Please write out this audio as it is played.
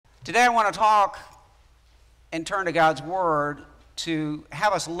Today I want to talk and turn to God's Word to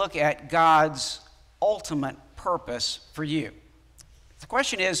have us look at God's ultimate purpose for you. The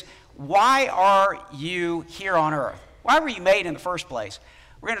question is, why are you here on earth? Why were you made in the first place?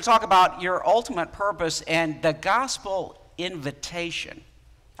 We're going to talk about your ultimate purpose and the gospel invitation.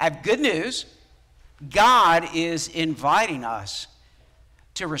 I have good news. God is inviting us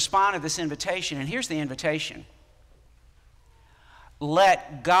to respond to this invitation, and here's the invitation.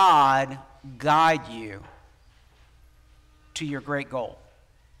 Let God guide you to your great goal.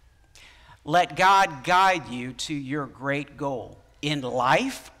 Let God guide you to your great goal in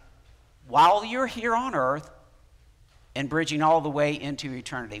life, while you're here on earth, and bridging all the way into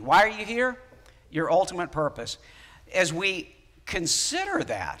eternity. Why are you here? Your ultimate purpose. As we consider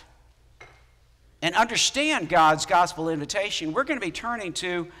that and understand God's gospel invitation, we're going to be turning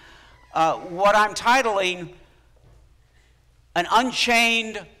to what I'm titling an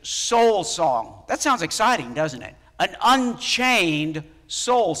Unchained Soul Song. That sounds exciting, doesn't it? An Unchained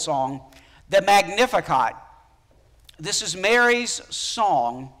Soul Song, the Magnificat. This is Mary's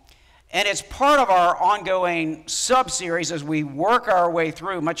song, and it's part of our ongoing sub-series as we work our way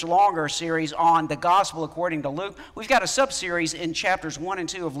through a much longer series on the gospel according to Luke. We've got a sub-series in chapters 1 and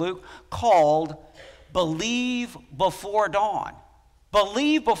 2 of Luke called Believe Before Dawn.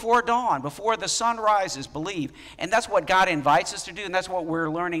 Believe before dawn, before the sun rises, believe. And that's what God invites us to do, and that's what we're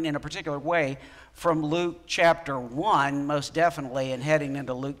learning in a particular way from Luke chapter 1, most definitely, and heading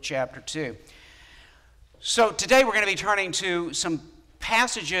into Luke chapter 2. So today we're going to be turning to some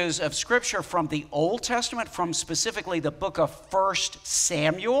passages of Scripture from the Old Testament, from specifically the book of 1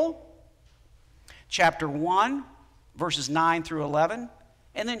 Samuel, chapter 1, verses 9 through 11,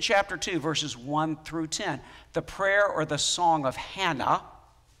 and then chapter 2, verses 1 through 10, the prayer or the song of Hannah.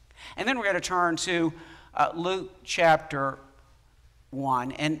 And then we're going to turn to Luke chapter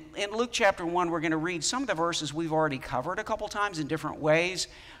 1. And in Luke chapter 1, we're going to read some of the verses we've already covered a couple times in different ways,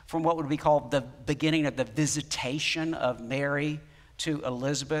 from what would be called the beginning of the visitation of Mary to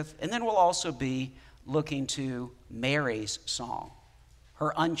Elizabeth. And then we'll also be looking to Mary's song,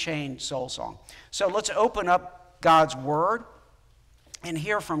 her Unchained Soul Song. So let's open up God's Word and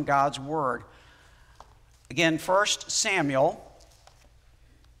hear from God's Word. Again, 1 Samuel.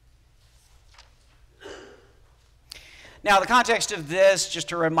 Now, the context of this, just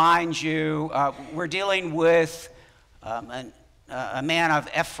to remind you, we're dealing with a man of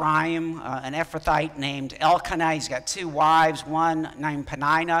Ephraim, an Ephrathite named Elkanah. He's got two wives, one named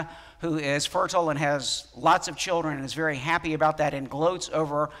Peninnah, who is fertile and has lots of children and is very happy about that and gloats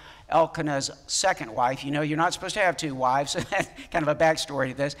over Elkanah's second wife. You know, you're not supposed to have two wives, so that's kind of a backstory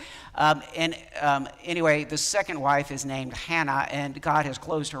to this. Anyway, the second wife is named Hannah, and God has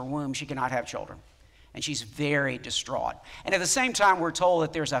closed her womb. She cannot have children, and she's very distraught. And at the same time, we're told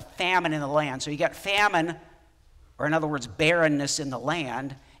that there's a famine in the land. So you got famine, or in other words, barrenness in the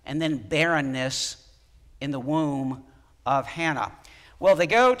land, and then barrenness in the womb of Hannah. Well, they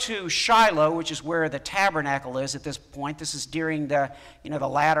go to Shiloh, which is where the tabernacle is at this point. This is during the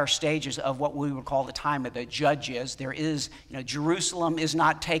latter stages of what we would call the time of the judges. There is, Jerusalem is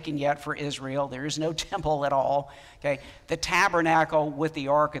not taken yet for Israel. There is no temple at all. Okay, the tabernacle with the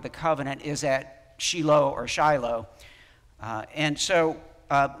Ark of the Covenant is at Shiloh or Shiloh. And so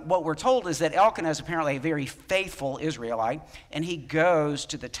what we're told is that Elkanah is apparently a very faithful Israelite, and he goes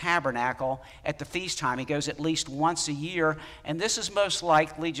to the tabernacle at the feast time. He goes at least once a year, and this is most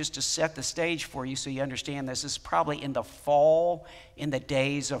likely, just to set the stage for you so you understand this, is probably in the fall, in the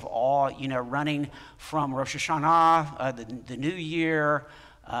days of awe, running from Rosh Hashanah, the New Year,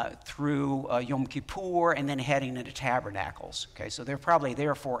 through Yom Kippur, and then heading into Tabernacles. Okay, so they're probably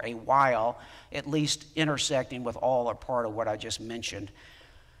there for a while, at least intersecting with all or part of what I just mentioned.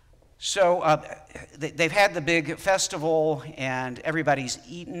 So they've had the big festival, and everybody's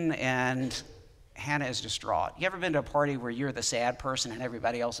eaten, and Hannah is distraught. You ever been to a party where you're the sad person and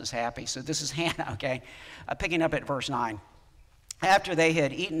everybody else is happy? So this is Hannah, okay? Picking up at verse 9. After they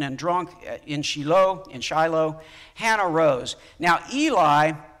had eaten and drunk in Shiloh, Hannah rose. Now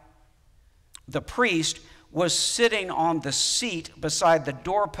Eli, the priest, was sitting on the seat beside the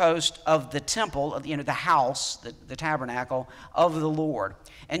doorpost of the temple, the house, the tabernacle of the Lord.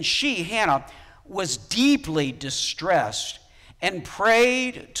 And she, Hannah, was deeply distressed and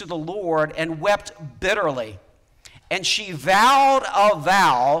prayed to the Lord and wept bitterly. And she vowed a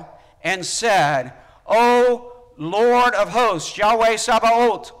vow and said, O Lord of hosts, Yahweh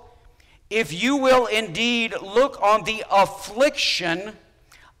Sabaoth, if you will indeed look on the affliction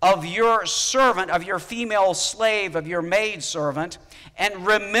of your servant, of your female slave, of your maidservant, and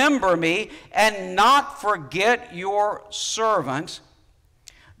remember me, and not forget your servant,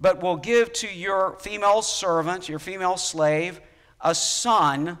 but will give to your female servant, your female slave, a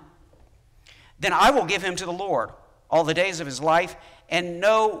son, then I will give him to the Lord all the days of his life, and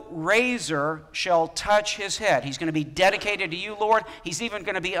no razor shall touch his head. He's going to be dedicated to you, Lord. He's even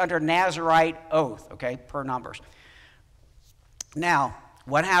going to be under Nazirite oath, okay, per Numbers. Now,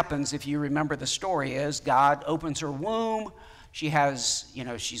 what happens, if you remember the story, is God opens her womb. She has,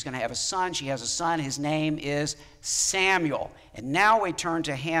 she's going to have a son. She has a son. His name is Samuel. And now we turn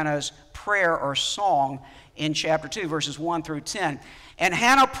to Hannah's prayer or song in chapter 2, verses 1 through 10. And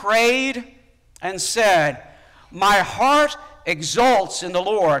Hannah prayed and said, my heart exults in the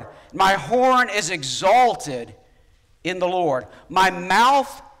Lord. My horn is exalted in the Lord. My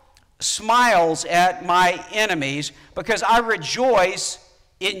mouth smiles at my enemies because I rejoice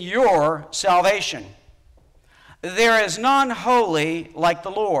in your salvation. There is none holy like the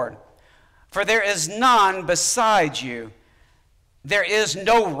Lord, for there is none beside you. There is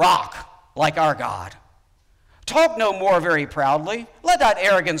no rock like our God. Talk no more very proudly. Let not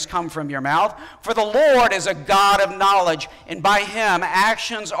arrogance come from your mouth, for the Lord is a God of knowledge, and by him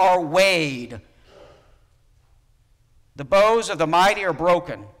actions are weighed. The bows of the mighty are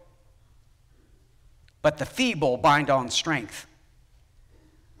broken, but the feeble bind on strength.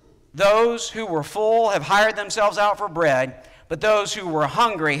 Those who were full have hired themselves out for bread, but those who were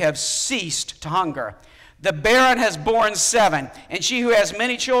hungry have ceased to hunger. The barren has borne 7, and she who has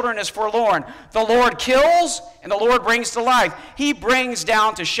many children is forlorn. The Lord kills, and the Lord brings to life. He brings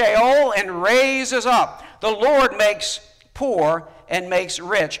down to Sheol and raises up. The Lord makes poor and makes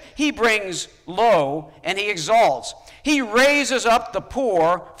rich. He brings low, and he exalts. He raises up the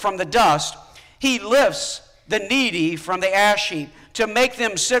poor from the dust. He lifts the needy from the ash heap, to make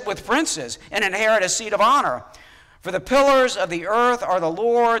them sit with princes and inherit a seat of honor. For the pillars of the earth are the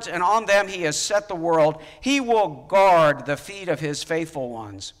Lord's, and on them he has set the world. He will guard the feet of his faithful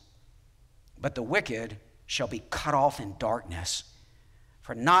ones. But the wicked shall be cut off in darkness,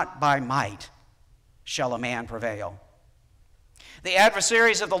 for not by might shall a man prevail. The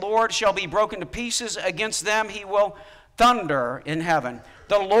adversaries of the Lord shall be broken to pieces. Against them he will thunder in heaven.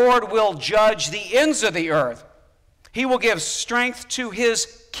 The Lord will judge the ends of the earth. He will give strength to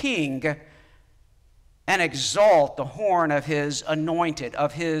his king and exalt the horn of his anointed,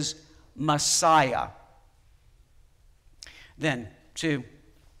 of his Messiah. Then to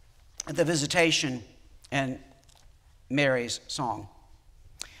the visitation and Mary's song.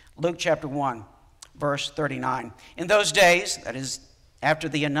 Luke chapter 1, verse 39. In those days, that is after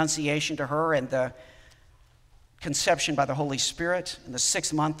the Annunciation to her and the conception by the Holy Spirit in the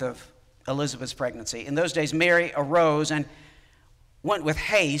 6th month of Elizabeth's pregnancy. In those days, Mary arose and went with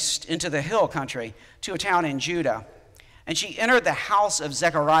haste into the hill country to a town in Judah. And she entered the house of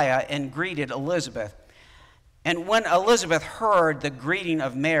Zechariah and greeted Elizabeth. And when Elizabeth heard the greeting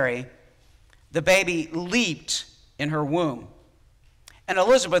of Mary, the baby leaped in her womb. And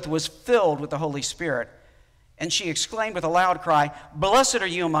Elizabeth was filled with the Holy Spirit. And she exclaimed with a loud cry, "Blessed are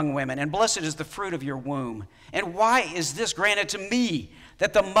you among women, and blessed is the fruit of your womb. And why is this granted to me,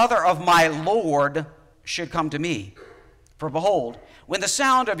 that the mother of my Lord should come to me? For behold, when the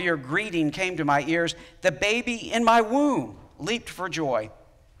sound of your greeting came to my ears, the baby in my womb leaped for joy.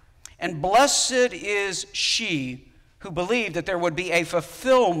 And blessed is she who believed that there would be a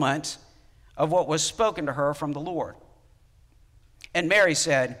fulfillment of what was spoken to her from the Lord." And Mary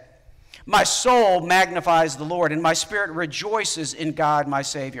said, "My soul magnifies the Lord, and my spirit rejoices in God my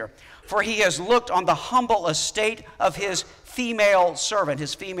Savior. For he has looked on the humble estate of his female servant,"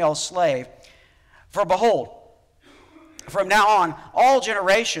 his female slave. "For behold, from now on, all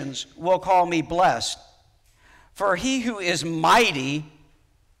generations will call me blessed. For he who is mighty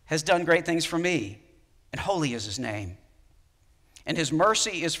has done great things for me, and holy is his name. And his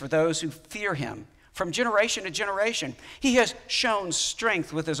mercy is for those who fear him from generation to generation. He has shown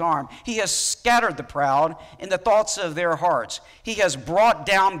strength with his arm. He has scattered the proud in the thoughts of their hearts. He has brought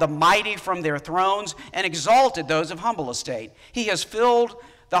down the mighty from their thrones and exalted those of humble estate. He has filled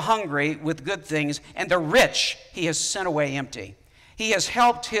the hungry with good things, and the rich he has sent away empty. He has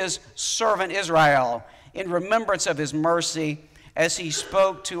helped his servant Israel in remembrance of his mercy, as he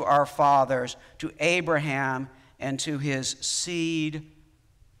spoke to our fathers, to Abraham, and to his seed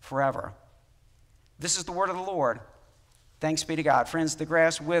forever." This is the word of the Lord. Thanks be to God. Friends, the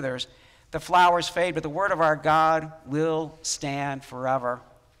grass withers, the flowers fade, but the word of our God will stand forever.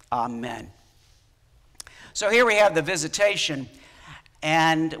 Amen. So here we have the visitation,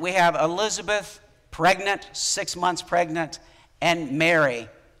 and we have Elizabeth pregnant, 6 months pregnant, and Mary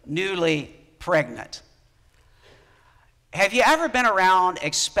newly pregnant. Have you ever been around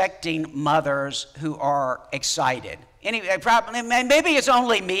expecting mothers who are excited? Anyway, probably, maybe it's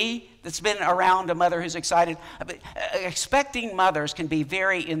only me that's been around a mother who's excited. But expecting mothers can be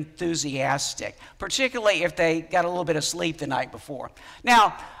very enthusiastic, particularly if they got a little bit of sleep the night before.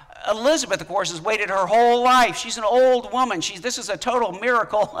 Now, Elizabeth, of course, has waited her whole life. She's an old woman. This is a total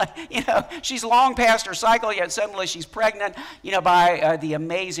miracle. She's long past her cycle, yet suddenly she's pregnant, by the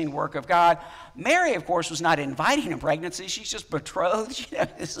amazing work of God. Mary, of course, was not inviting a pregnancy. She's just betrothed.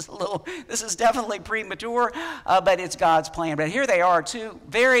 This is definitely premature, but it's God's plan. But here they are, two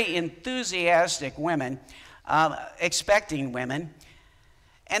very enthusiastic women, expecting women.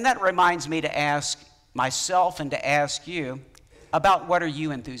 And that reminds me to ask myself and to ask you, about what are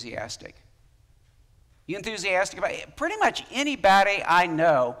you enthusiastic? You enthusiastic about it? Pretty much anybody I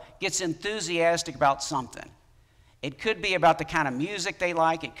know gets enthusiastic about something. It could be about the kind of music they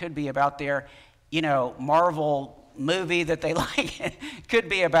like. It could be about their, Marvel movie that they like. It could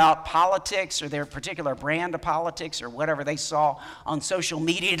be about politics or their particular brand of politics or whatever they saw on social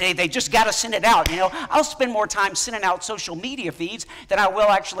media today. They just got to send it out. I'll spend more time sending out social media feeds than I will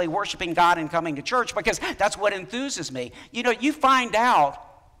actually worshiping God and coming to church, because that's what enthuses me. You find out,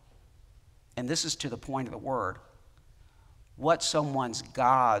 and this is to the point of the word, what someone's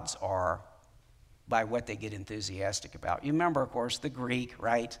gods are by what they get enthusiastic about. You remember, of course, the Greek,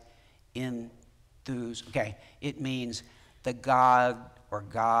 right? Okay, it means the God or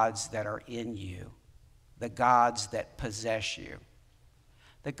gods that are in you, the gods that possess you,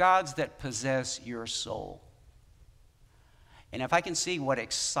 the gods that possess your soul. And if I can see what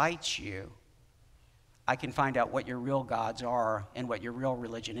excites you, I can find out what your real gods are and what your real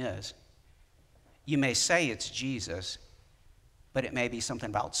religion is. You may say it's Jesus, but it may be something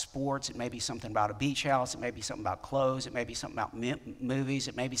about sports, it may be something about a beach house, it may be something about clothes, it may be something about movies,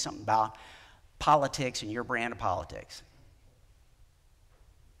 it may be something about politics and your brand of politics.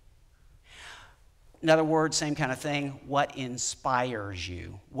 In other words, same kind of thing, what inspires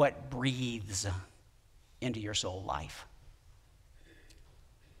you, what breathes into your soul life.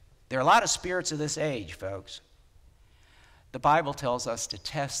 There are a lot of spirits of this age, folks. The Bible tells us to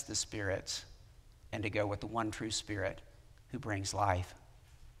test the spirits and to go with the one true Spirit who brings life,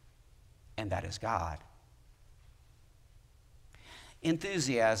 and that is God.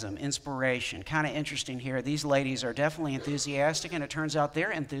 Enthusiasm, inspiration, kind of interesting here. These ladies are definitely enthusiastic, and it turns out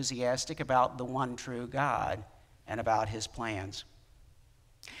they're enthusiastic about the one true God and about his plans.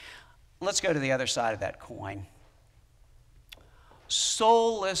 Let's go to the other side of that coin.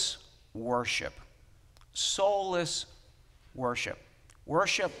 Soulless worship. Soulless worship.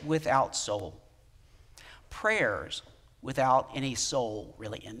 Worship without soul. Prayers without any soul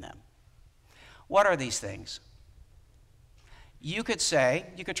really in them. What are these things? You could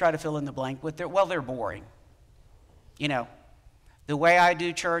try to fill in the blank with, they're boring. The way I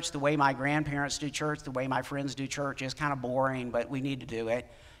do church, the way my grandparents do church, the way my friends do church is kind of boring, but we need to do it.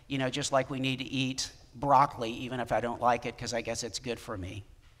 Just like we need to eat broccoli, even if I don't like it, because I guess it's good for me.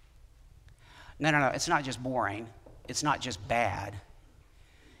 No, it's not just boring. It's not just bad.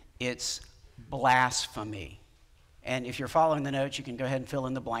 It's blasphemy. And if you're following the notes, you can go ahead and fill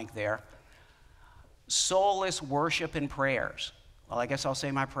in the blank there. Soulless worship and prayers. Well, I guess I'll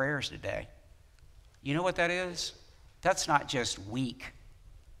say my prayers today. You know what that is? That's not just weak.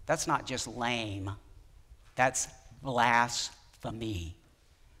 That's not just lame. That's blasphemy.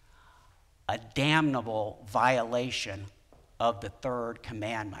 A damnable violation of the third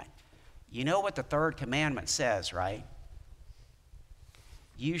commandment. You know what the third commandment says, right?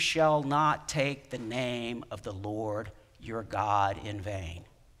 You shall not take the name of the Lord your God in vain.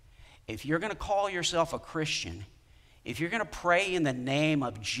 If you're going to call yourself a Christian, if you're going to pray in the name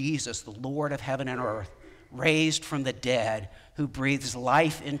of Jesus, the Lord of heaven and earth, raised from the dead, who breathes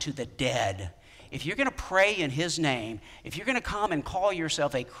life into the dead, if you're going to pray in his name, if you're going to come and call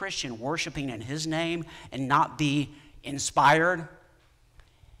yourself a Christian worshiping in his name and not be inspired,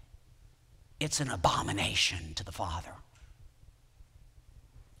 it's an abomination to the Father.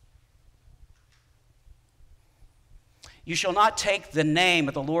 You shall not take the name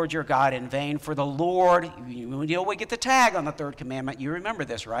of the Lord your God in vain, for the Lord, we get the tag on the third commandment. You remember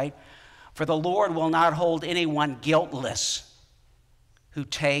this, right? For the Lord will not hold anyone guiltless who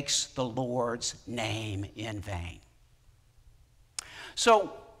takes the Lord's name in vain.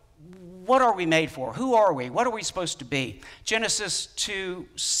 So, what are we made for? Who are we? What are we supposed to be? Genesis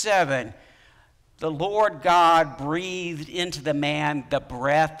 2:7. The Lord God breathed into the man the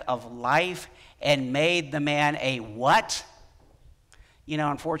breath of life and made the man a what?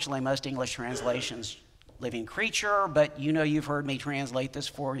 Unfortunately, most English translations, living creature, but you've heard me translate this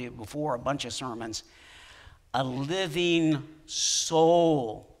for you before, a bunch of sermons. A living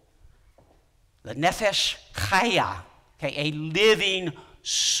soul. The nefesh chaya, Okay, a living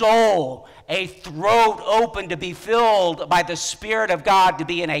soul, a throat open to be filled by the Spirit of God, to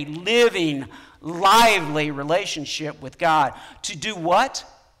be in a living, lively relationship with God. To do what?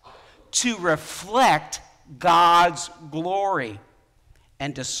 To reflect God's glory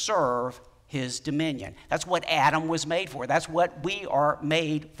and to serve his dominion. That's what Adam was made for. That's what we are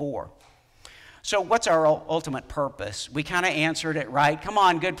made for. So what's our ultimate purpose? We kind of answered it right. Come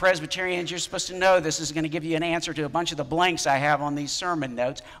on, good Presbyterians, you're supposed to know this is going to give you an answer to a bunch of the blanks I have on these sermon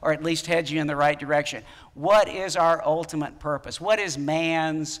notes, or at least head you in the right direction. What is our ultimate purpose? What is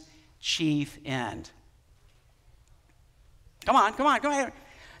man's chief end? Come on, go ahead.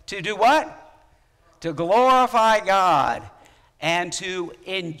 To do what? To glorify God and to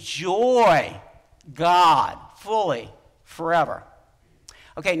enjoy God fully forever.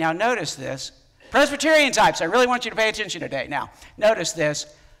 Okay, now notice this. Presbyterian types, I really want you to pay attention today. Now, notice this.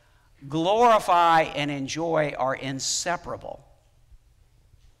 Glorify and enjoy are inseparable.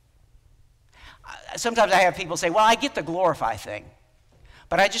 Sometimes I have people say, well, I get the glorify thing,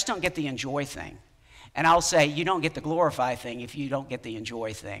 but I just don't get the enjoy thing. And I'll say, you don't get the glorify thing if you don't get the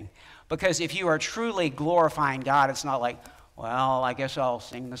enjoy thing. Because if you are truly glorifying God, it's not like, well, I guess I'll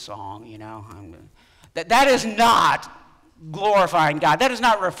sing the song, you know. That is not glorifying God. That is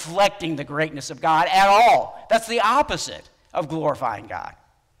not reflecting the greatness of God at all. That's the opposite of glorifying God.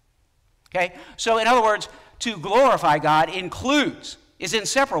 Okay? So in other words, to glorify God is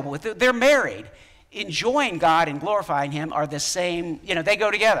inseparable with it. They're married. Enjoying God and glorifying him are the same, they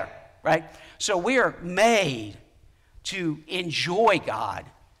go together, right? So we are made to enjoy God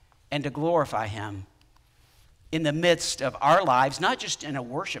and to glorify him in the midst of our lives, not just in a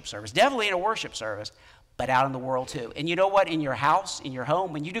worship service, definitely in a worship service, but out in the world too. And you know what? In your house, in your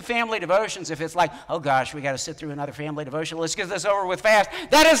home, when you do family devotions, if it's like, oh gosh, we got to sit through another family devotion, let's get this over with fast,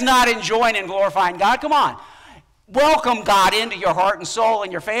 that is not enjoying and glorifying God. Come on. Welcome God into your heart and soul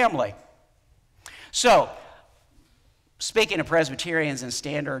and your family. So, speaking of Presbyterians and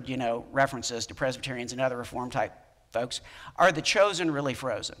standard, references to Presbyterians and other Reformed type folks, are the chosen really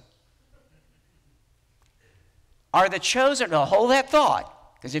frozen? Are the chosen, now hold that thought.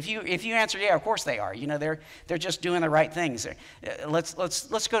 Because if you answer, yeah, of course they are. They're just doing the right things. Let's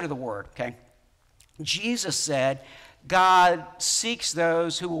go to the Word, okay? Jesus said, God seeks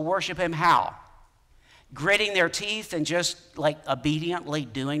those who will worship him how? Gritting their teeth and just like obediently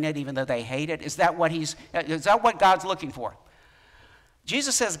doing it even though they hate it? Is that what God's looking for?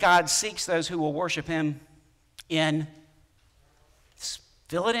 Jesus says God seeks those who will worship him in,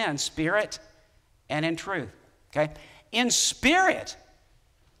 fill it in, spirit and in truth, okay? In spirit.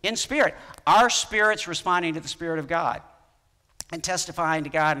 In spirit. Our spirit's responding to the Spirit of God and testifying to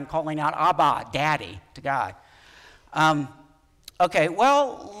God and calling out Abba, Daddy, to God. Okay,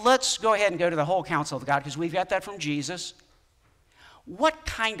 well, let's go ahead and go to the whole counsel of God because we've got that from Jesus. What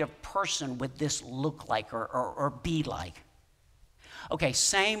kind of person would this look like or be like? Okay,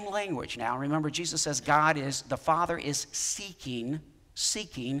 same language now. Remember, Jesus says the Father is seeking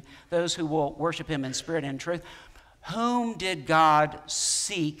those who will worship him in spirit and in truth. Whom did God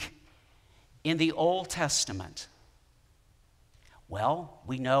seek in the Old Testament? Well,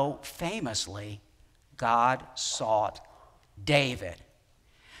 we know famously God sought David.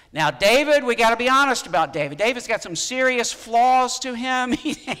 Now, David, we got to be honest about David. David's got some serious flaws to him.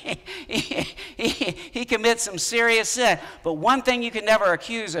 He commits some serious sin. But one thing you can never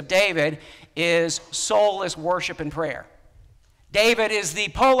accuse of David is soulless worship and prayer. David is the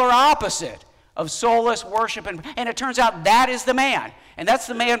polar opposite of soulless worship, and it turns out that is the man. And that's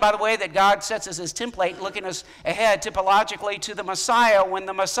the man, by the way, that God sets as his template, looking us ahead typologically to the Messiah when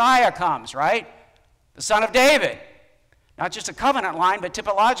the Messiah comes, right? The son of David. Not just a covenant line, but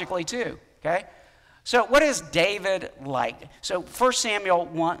typologically too, okay? So what is David like? So 1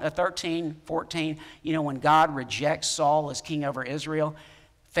 Samuel 13, 14, when God rejects Saul as king over Israel,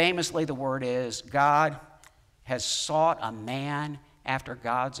 famously the word is, God has sought a man after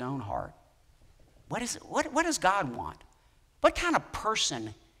God's own heart. What does God want? What kind of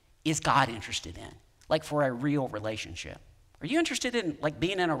person is God interested in? Like for a real relationship. Are you interested in like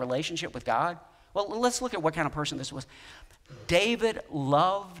being in a relationship with God? Well, let's look at what kind of person this was. David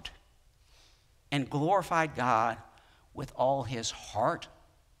loved and glorified God with all his heart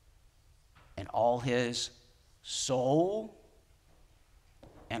and all his soul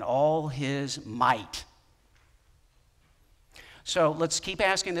and all his might. So let's keep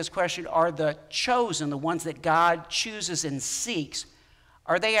asking this question. Are the chosen, the ones that God chooses and seeks,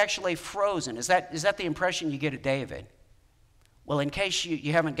 are they actually frozen? Is that the impression you get of David? Well, in case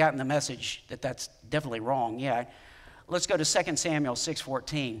you haven't gotten the message that that's definitely wrong yet, let's go to 2 Samuel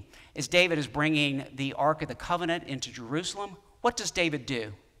 6:14. As David is bringing the Ark of the Covenant into Jerusalem, what does David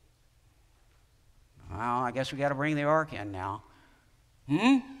do? Well, I guess we got to bring the Ark in now.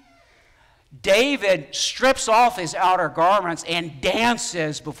 David strips off his outer garments and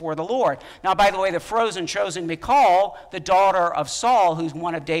dances before the Lord. Now, by the way, the frozen chosen Michal, the daughter of Saul, who's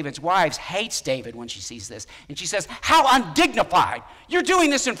one of David's wives, hates David when she sees this. And she says, how undignified. You're doing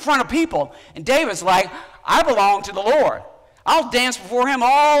this in front of people. And David's like, I belong to the Lord. I'll dance before him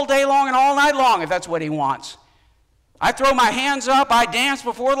all day long and all night long if that's what he wants. I throw my hands up, I dance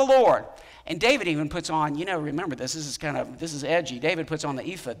before the Lord. And David even puts on, remember this is edgy. David puts on the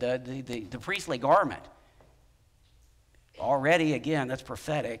ephod, the priestly garment. Already, again, that's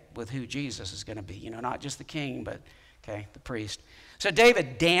prophetic with who Jesus is going to be. Not just the king, but, the priest. So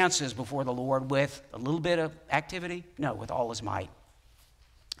David dances before the Lord with a little bit of activity? No, with all his might.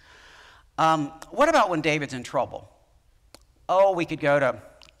 What about when David's in trouble? Oh, we could go to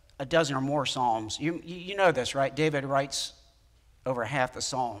a dozen or more Psalms. You know this, right? David writes over half the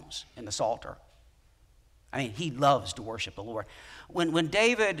Psalms in the Psalter. I mean, he loves to worship the Lord. When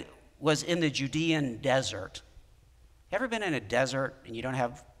David was in the Judean desert, ever been in a desert and you don't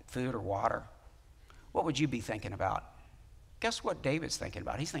have food or water? What would you be thinking about? Guess what David's thinking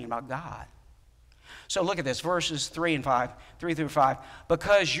about? He's thinking about God. So look at this, verses 3 through 5.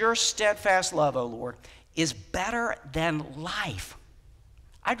 Because your steadfast love, O Lord, is better than life.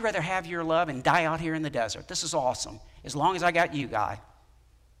 I'd rather have your love and die out here in the desert. This is awesome. As long as I got you, God.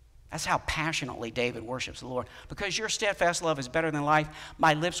 That's how passionately David worships the Lord. Because your steadfast love is better than life,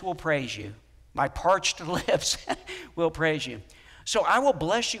 my lips will praise you. My parched lips will praise you. So I will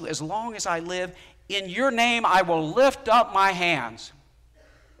bless you as long as I live. In your name I will lift up my hands.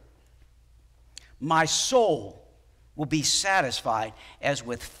 My soul will be satisfied as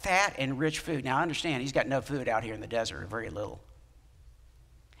with fat and rich food. Now understand, he's got no food out here in the desert, or very little.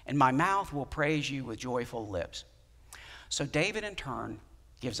 And my mouth will praise you with joyful lips. So David, in turn,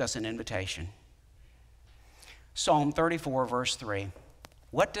 gives us an invitation. Psalm 34, verse 3.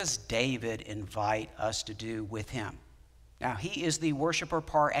 What does David invite us to do with him? Now, he is the worshiper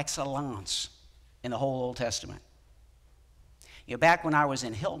par excellence in the whole Old Testament. Back when I was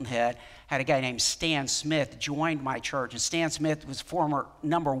in Hilton Head, I had a guy named Stan Smith joined my church. And Stan Smith was former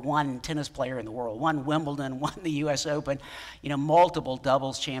 #1 tennis player in the world. Won Wimbledon, won the U.S. Open, multiple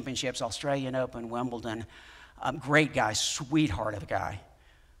doubles championships, Australian Open, Wimbledon. Great guy, sweetheart of a guy.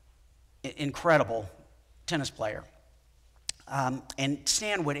 Incredible tennis player. And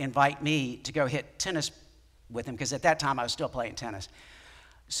Stan would invite me to go hit tennis with him, because at that time I was still playing tennis.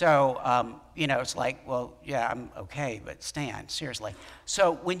 So, it's like, well, yeah, I'm okay, but Stan, seriously.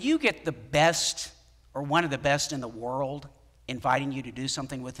 So when you get the best or one of the best in the world inviting you to do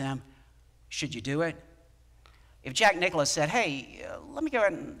something with them, should you do it? If Jack Nicklaus said, hey, let me go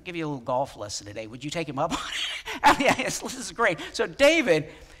ahead and give you a little golf lesson today, would you take him up on it? I mean, this is great. So David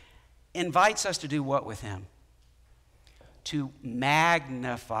invites us to do what with him? To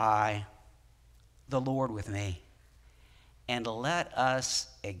magnify the Lord with me. And let us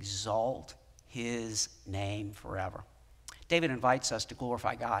exalt his name forever. David invites us to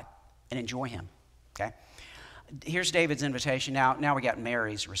glorify God and enjoy him, okay? Here's David's invitation. Now we got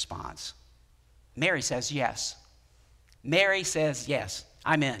Mary's response. Mary says yes. Mary says yes,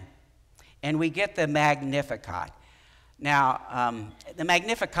 I'm in. And we get the Magnificat. Now, the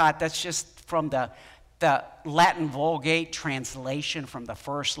Magnificat, that's just from the Latin Vulgate translation from the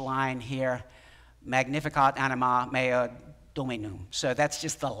first line here. Magnificat anima mea Dominum. So that's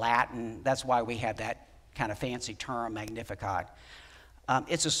just the Latin. That's why we have that kind of fancy term, Magnificat.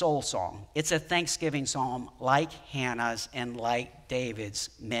 It's a soul song. It's a thanksgiving psalm like Hannah's and like David's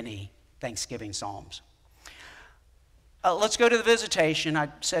many thanksgiving psalms. Let's go to the visitation. I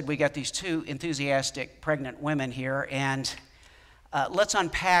said we got these two enthusiastic pregnant women here, and let's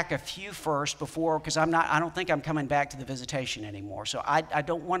unpack a few first before, because I don't think I'm coming back to the visitation anymore. So I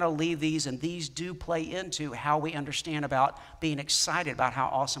don't want to leave these, and these do play into how we understand about being excited about how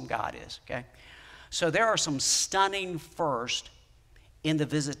awesome God is, okay? So there are some stunning first in the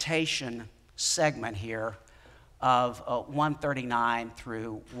visitation segment here of 139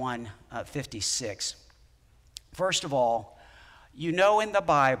 through 156. First of all, in the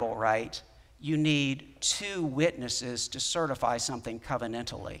Bible, right, you need 2 witnesses to certify something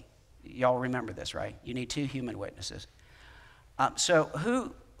covenantally. Y'all remember this, right? You need 2 human witnesses. So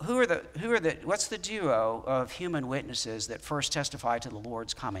what's the duo of human witnesses that first testify to the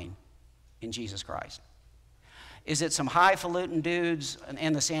Lord's coming in Jesus Christ? Is it some highfalutin dudes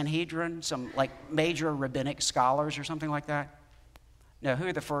in the Sanhedrin, some like major rabbinic scholars or something like that? No, who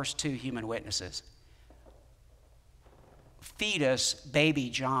are the first 2 human witnesses? fetus, baby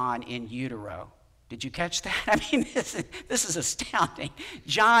John in utero. Did you catch that? I mean, this is astounding.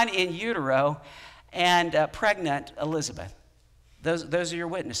 John in utero and pregnant Elizabeth. Those are your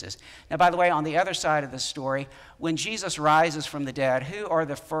witnesses. Now, by the way, on the other side of the story, when Jesus rises from the dead, who are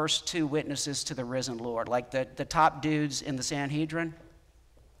the first two witnesses to the risen Lord? Like the top dudes in the Sanhedrin?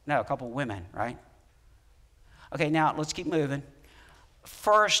 No, a couple women, right? Okay, now let's keep moving.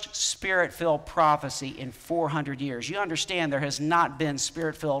 First Spirit-filled prophecy in 400 years. You understand there has not been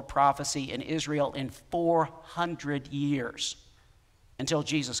Spirit-filled prophecy in Israel in 400 years until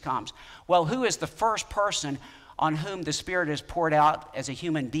Jesus comes. Well, who is the first person on whom the Spirit is poured out as a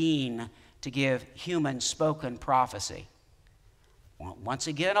human being to give human spoken prophecy? Well, once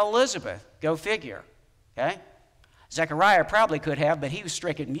again, Elizabeth. Go figure. Okay? Zechariah probably could have, but he was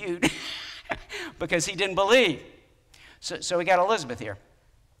stricken mute because he didn't believe. So we got Elizabeth here.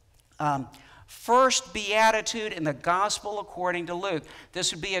 First beatitude in the gospel according to Luke.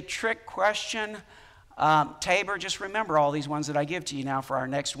 This would be a trick question. Tabor, just remember all these ones that I give to you now for our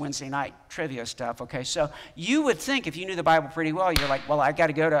next Wednesday night trivia stuff, okay? So you would think if you knew the Bible pretty well, you're like, well, I've got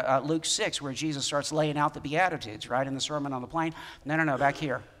to go to Luke 6 where Jesus starts laying out the Beatitudes, right, in the Sermon on the Plain. No, back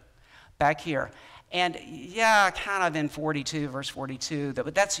here. Back here. And yeah, kind of in 42, verse 42,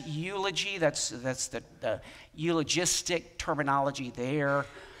 but that's eulogy. That's the eulogistic terminology there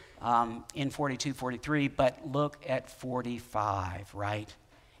in 42, 43. But look at 45, right?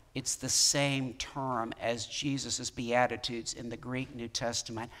 It's the same term as Jesus' Beatitudes in the Greek New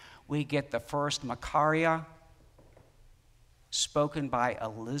Testament. We get the first Makaria spoken by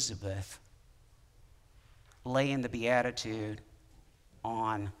Elizabeth laying the Beatitude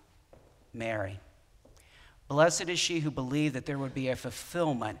on Mary. Blessed is she who believed that there would be a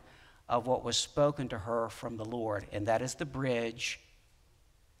fulfillment of what was spoken to her from the Lord. And that is the bridge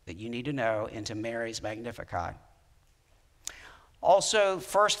that you need to know into Mary's Magnificat. Also,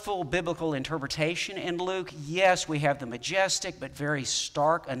 first full biblical interpretation in Luke. Yes, we have the majestic but very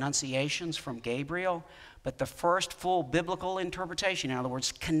stark annunciations from Gabriel. But the first full biblical interpretation, in other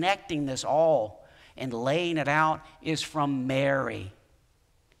words, connecting this all and laying it out, is from Mary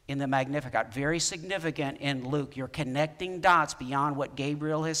in the Magnificat. Very significant in Luke. You're connecting dots beyond what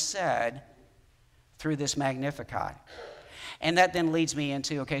Gabriel has said through this Magnificat. And that then leads me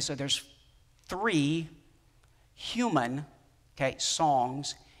into, okay, so there's 3 human,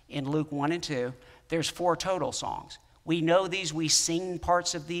 songs in Luke 1 and 2. There's 4 total songs. We know these. We sing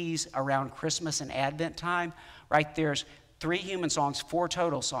parts of these around Christmas and Advent time, right? There's 3 human songs, 4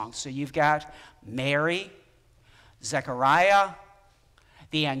 total songs. So you've got Mary, Zechariah,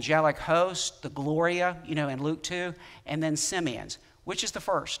 the angelic host, the Gloria, in Luke 2, and then Simeon's. Which is the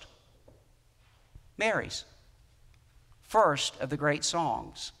first? Mary's. First of the great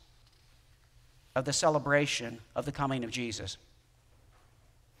songs of the celebration of the coming of Jesus.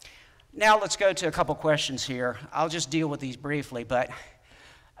 Now let's go to a couple questions here. I'll just deal with these briefly, but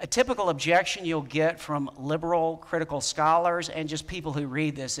a typical objection you'll get from liberal critical scholars and just people who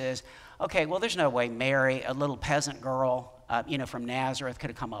read this is, okay, well, there's no way Mary, a little peasant girl, from Nazareth, could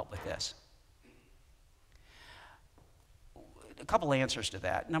have come up with this. A couple answers to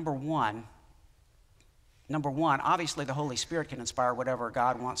that. Number one, obviously the Holy Spirit can inspire whatever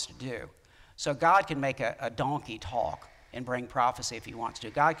God wants to do. So God can make a donkey talk and bring prophecy if he wants to.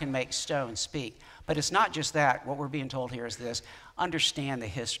 God can make stone speak. But it's not just that. What we're being told here is this: understand the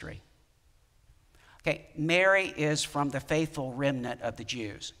history. Okay, Mary is from the faithful remnant of the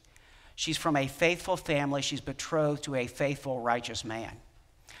Jews. She's from a faithful family. She's betrothed to a faithful, righteous man.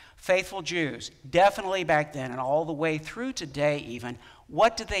 Faithful Jews, definitely back then and all the way through today even,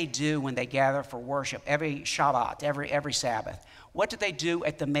 what do they do when they gather for worship? Every Shabbat, every Sabbath. What do they do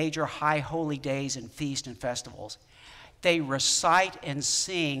at the major high holy days and feasts and festivals? They recite and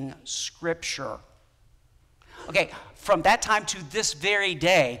sing Scripture. Okay, from that time to this very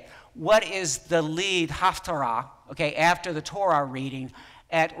day, what is the lead haftarah, after the Torah reading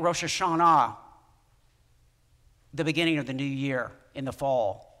at Rosh Hashanah, the beginning of the new year in the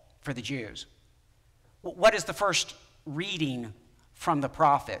fall for the Jews? What is the first reading from the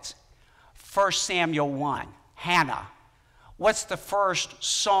prophets? 1 Samuel 1, Hannah. What's the first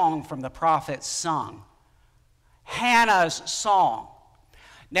song from the prophets sung? Hannah's song.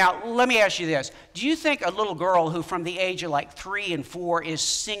 Now, let me ask you this. Do you think a little girl who from the age of 3 and 4 is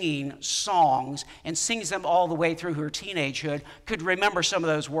singing songs and sings them all the way through her teenagehood could remember some of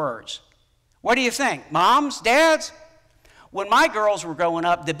those words? What do you think? Moms? Dads? When my girls were growing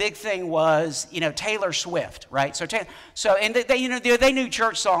up, the big thing was, Taylor Swift, right? And they knew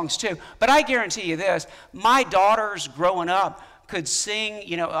church songs too. But I guarantee you this, my daughters growing up could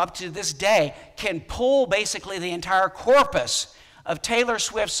sing, up to this day, can pull basically the entire corpus of Taylor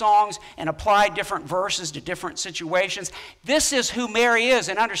Swift songs and apply different verses to different situations. This is who Mary is.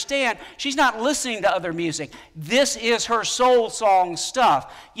 And understand, she's not listening to other music. This is her soul song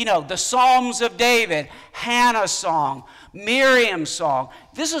stuff. The Psalms of David, Hannah's song, Miriam's song.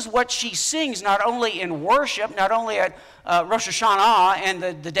 This is what she sings not only in worship, not only at Rosh Hashanah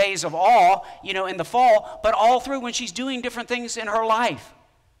and the days of awe, in the fall, but all through when she's doing different things in her life.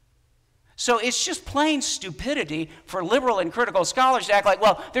 So it's just plain stupidity for liberal and critical scholars to act like,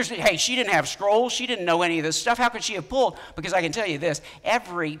 well, hey, she didn't have scrolls, she didn't know any of this stuff. How could she have pulled? Because I can tell you this,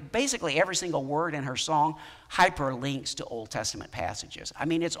 basically every single word in her song hyperlinks to Old Testament passages. I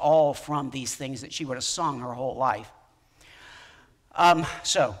mean, it's all from these things that she would have sung her whole life.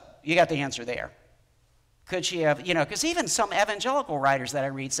 So you got the answer there. Could she have, because even some evangelical writers that I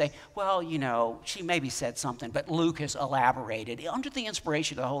read say, well, she maybe said something, but Luke has elaborated under the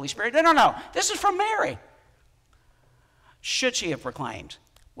inspiration of the Holy Spirit. No, this is from Mary. Should she have proclaimed?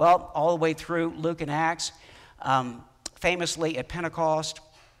 Well, all the way through Luke and Acts, famously at Pentecost,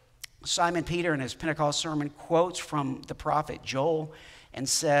 Simon Peter in his Pentecost sermon quotes from the prophet Joel and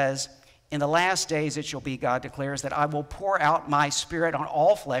says, in the last days it shall be, God declares, that I will pour out my spirit on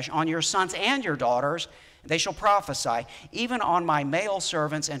all flesh, on your sons and your daughters. They shall prophesy, even on my male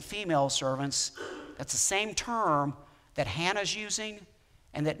servants and female servants. That's the same term that Hannah's using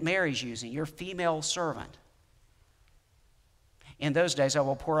and that Mary's using, your female servant. In those days I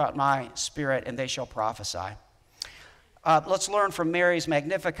will pour out my spirit and they shall prophesy. Let's learn from Mary's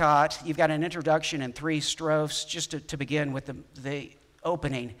Magnificat. You've got an introduction in 3 strophes, just to begin with the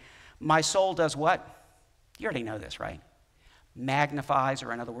opening. My soul does what? You already know this, right? Magnifies,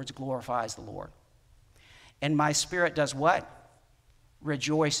 or in other words, glorifies the Lord. And my spirit does what?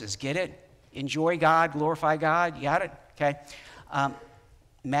 Rejoices. Get it? Enjoy God, glorify God. You got it? Okay.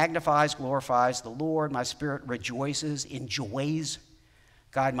 Magnifies, glorifies the Lord. My spirit rejoices, enjoys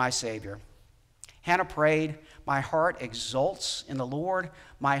God, my Savior. Hannah prayed, my heart exults in the Lord.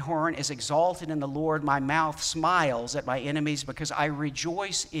 My horn is exalted in the Lord. My mouth smiles at my enemies because I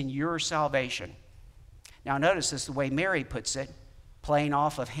rejoice in your salvation. Now notice this, the way Mary puts it, playing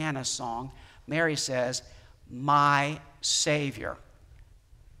off of Hannah's song. Mary says, my Savior.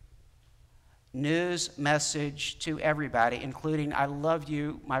 News message to everybody, including, I love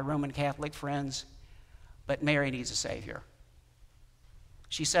you, my Roman Catholic friends, but Mary needs a Savior.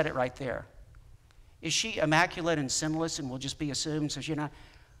 She said it right there. Is she immaculate and sinless and will just be assumed? So she's not?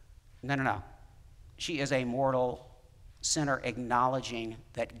 No. She is a mortal sinner acknowledging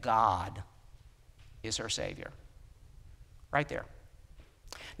that God is her Savior. Right there.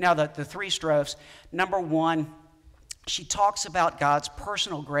 Now, the 3 strophes. Number 1, she talks about God's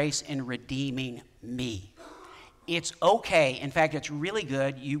personal grace in redeeming me. It's okay. In fact, it's really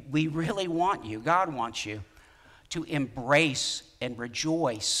good. We really want you. God wants you to embrace and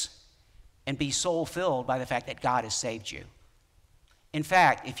rejoice and be soul-filled by the fact that God has saved you. In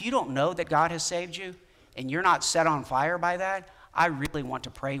fact, if you don't know that God has saved you and you're not set on fire by that, I really want to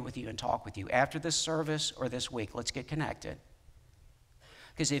pray with you and talk with you after this service or this week. Let's get connected.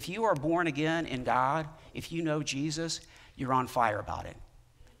 Because if you are born again in God, if you know Jesus, you're on fire about it.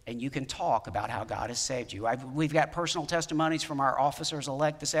 And you can talk about how God has saved you. We've got personal testimonies from our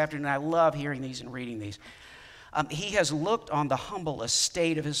officers-elect this afternoon. I love hearing these and reading these. He has looked on the humble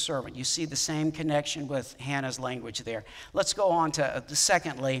estate of his servant. You see the same connection with Hannah's language there. Let's go on to the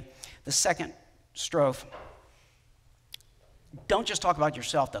second strophe. Don't just talk about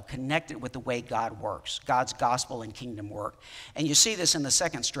yourself, though. Connect it with the way God works, God's gospel and kingdom work. And you see this in the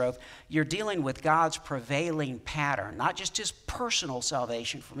second strophe. You're dealing with God's prevailing pattern, not just his personal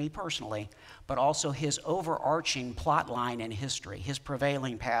salvation for me personally, but also his overarching plot line in history, his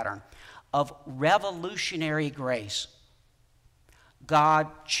prevailing pattern of revolutionary grace. God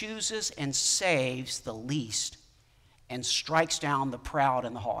chooses and saves the least and strikes down the proud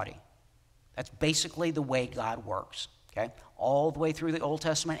and the haughty. That's basically the way God works. Okay? All the way through the Old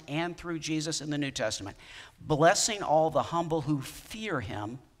Testament and through Jesus in the New Testament. Blessing all the humble who fear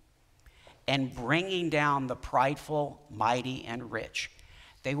him and bringing down the prideful, mighty, and rich.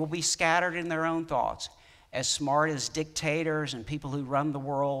 They will be scattered in their own thoughts. As smart as dictators and people who run the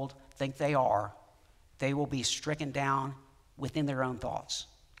world think they are, they will be stricken down within their own thoughts.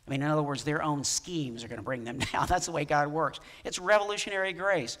 I mean, in other words, their own schemes are going to bring them down. That's the way God works. It's revolutionary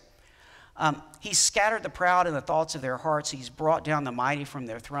grace. He's scattered the proud in the thoughts of their hearts. He's brought down the mighty from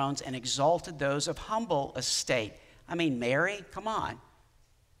their thrones and exalted those of humble estate. I mean, Mary, come on.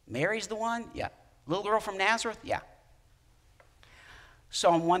 Mary's the one? Yeah. Little girl from Nazareth? Yeah.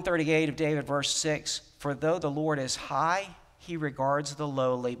 Psalm 138 of David, verse 6, for though the Lord is high, he regards the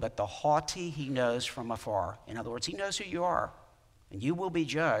lowly, but the haughty he knows from afar. In other words, he knows who you are, and you will be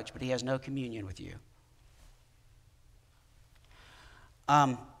judged, but he has no communion with you.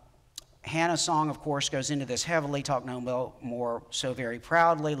 Hannah's song, of course, goes into this heavily. Talk no more so very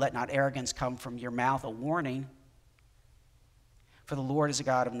proudly. Let not arrogance come from your mouth, a warning. For the Lord is a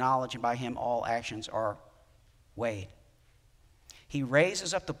God of knowledge, and by him all actions are weighed. He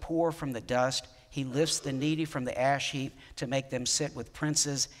raises up the poor from the dust. He lifts the needy from the ash heap to make them sit with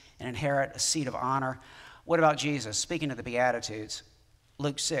princes and inherit a seat of honor. What about Jesus? Speaking of the Beatitudes,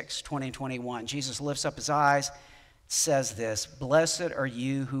 Luke 6, 20 and 21, Jesus lifts up his eyes, says this, "Blessed are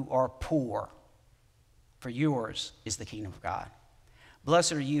you who are poor, for yours is the kingdom of God.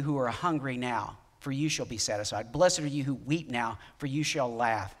 Blessed are you who are hungry now, for you shall be satisfied. Blessed are you who weep now, for you shall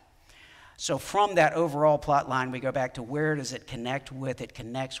laugh." So from that overall plot line, we go back to where does it connect with? It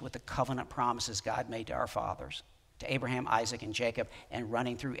connects with the covenant promises God made to our fathers, to Abraham, Isaac, and Jacob, and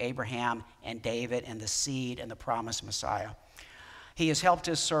running through Abraham and David and the seed and the promised Messiah. He has helped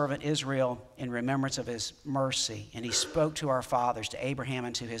his servant Israel in remembrance of his mercy, and he spoke to our fathers, to Abraham,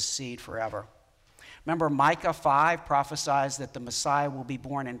 and to his seed forever. Remember, Micah 5 prophesies that the Messiah will be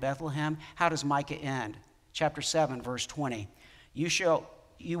born in Bethlehem. How does Micah end? Chapter 7, verse 20.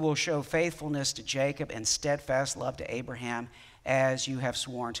 You will show faithfulness to Jacob and steadfast love to Abraham, as you have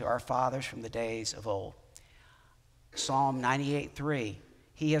sworn to our fathers from the days of old. Psalm 98:3.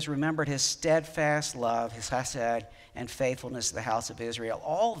 He has remembered his steadfast love, his chesed, and faithfulness to the house of Israel.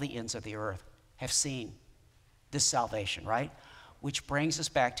 All the ends of the earth have seen this salvation, right? Which brings us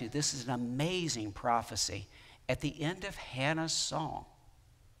back to, this is an amazing prophecy. At the end of Hannah's song,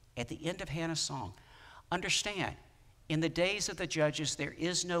 understand, in the days of the judges, there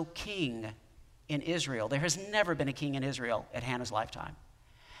is no king in Israel. There has never been a king in Israel at Hannah's lifetime.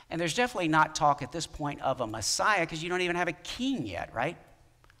 And there's definitely not talk at this point of a Messiah, because you don't even have a king yet, right?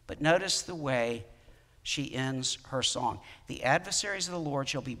 But notice the way she ends her song. The adversaries of the Lord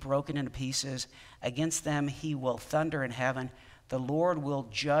shall be broken into pieces. Against them he will thunder in heaven. The Lord will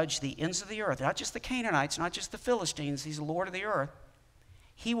judge the ends of the earth, not just the Canaanites, not just the Philistines. He's the Lord of the earth.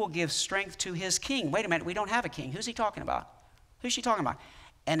 He will give strength to his king. Wait a minute, we don't have a king. Who's he talking about? Who's she talking about?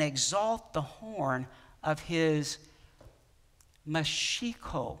 And exalt the horn of his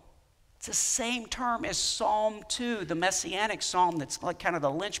Mashiko. It's the same term as Psalm 2, the Messianic psalm that's like kind of the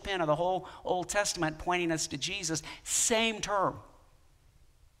linchpin of the whole Old Testament, pointing us to Jesus. Same term.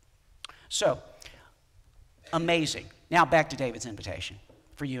 So, amazing. Now back to David's invitation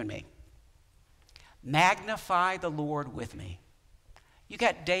for you and me. Magnify the Lord with me. You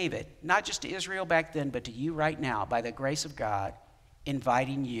got David, not just to Israel back then, but to you right now, by the grace of God,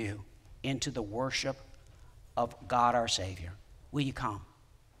 inviting you into the worship of God our Savior. Will you come?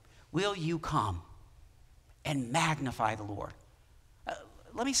 Will you come and magnify the Lord?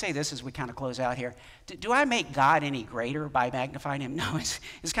 Let me say this as we kind of close out here. Do I make God any greater by magnifying him? No, it's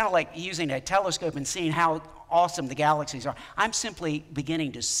kind of like using a telescope and seeing how awesome the galaxies are. I'm simply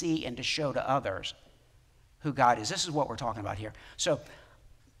beginning to see and to show to others who God is. This is what we're talking about here. So,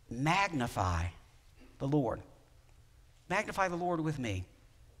 magnify the Lord. Magnify the Lord with me.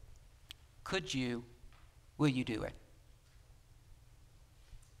 Will you do it?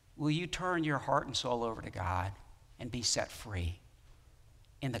 Will you turn your heart and soul over to God and be set free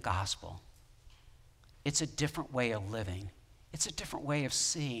in the gospel? It's a different way of living. It's a different way of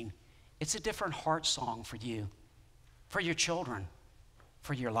seeing. It's a different heart song for you, for your children,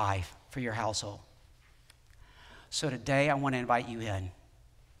 for your life, for your household. So today I want to invite you in,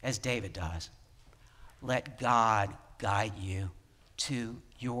 as David does. Let God guide you to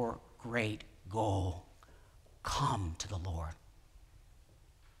your great goal. Come to the Lord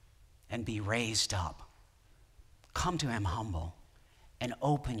and be raised up. Come to him humble and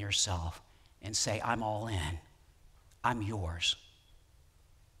open yourself and say, I'm all in. I'm yours.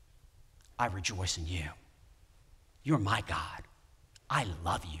 I rejoice in you. You're my God. I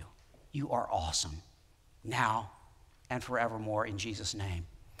love you. You are awesome. Now and forevermore, in Jesus' name.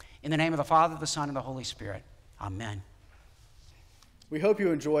 In the name of the Father, the Son, and the Holy Spirit. Amen. We hope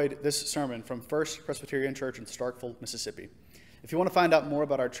you enjoyed this sermon from First Presbyterian Church in Starkville, Mississippi. If you want to find out more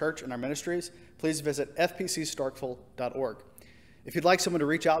about our church and our ministries, please visit fpcstarkville.org. If you'd like someone to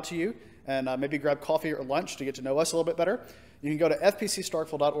reach out to you and maybe grab coffee or lunch to get to know us a little bit better, you can go to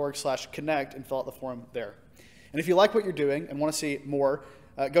fpcstarkville.org/connect and fill out the form there. And if you like what you're doing and want to see more,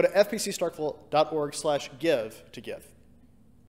 go to fpcstarkville.org/give to give.